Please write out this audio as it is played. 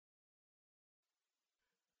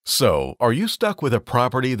So, are you stuck with a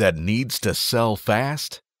property that needs to sell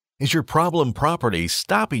fast? Is your problem property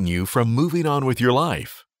stopping you from moving on with your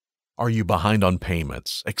life? Are you behind on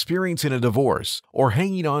payments, experiencing a divorce, or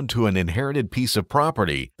hanging on to an inherited piece of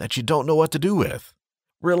property that you don't know what to do with?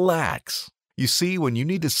 Relax. You see, when you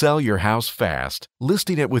need to sell your house fast,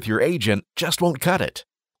 listing it with your agent just won't cut it.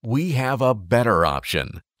 We have a better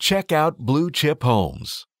option. Check out Blue Chip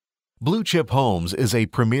Homes. Blue Chip Homes is a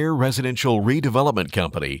premier residential redevelopment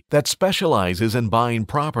company that specializes in buying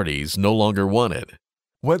properties no longer wanted.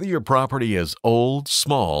 Whether your property is old,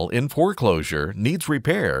 small, in foreclosure, needs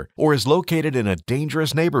repair, or is located in a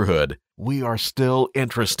dangerous neighborhood, we are still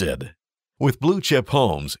interested. With Blue Chip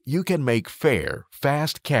Homes, you can make fair,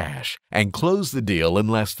 fast cash and close the deal in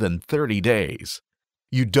less than 30 days.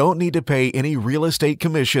 You don't need to pay any real estate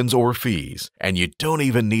commissions or fees, and you don't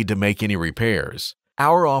even need to make any repairs.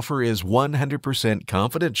 Our offer is 100%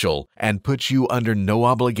 confidential and puts you under no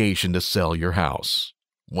obligation to sell your house.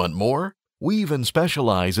 Want more? We even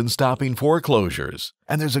specialize in stopping foreclosures,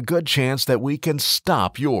 and there's a good chance that we can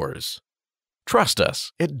stop yours. Trust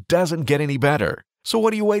us, it doesn't get any better. So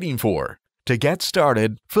what are you waiting for? To get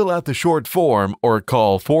started, fill out the short form or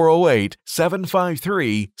call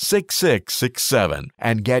 408-753-6667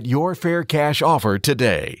 and get your fair cash offer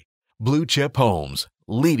today. Blue Chip Homes,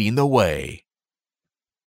 leading the way.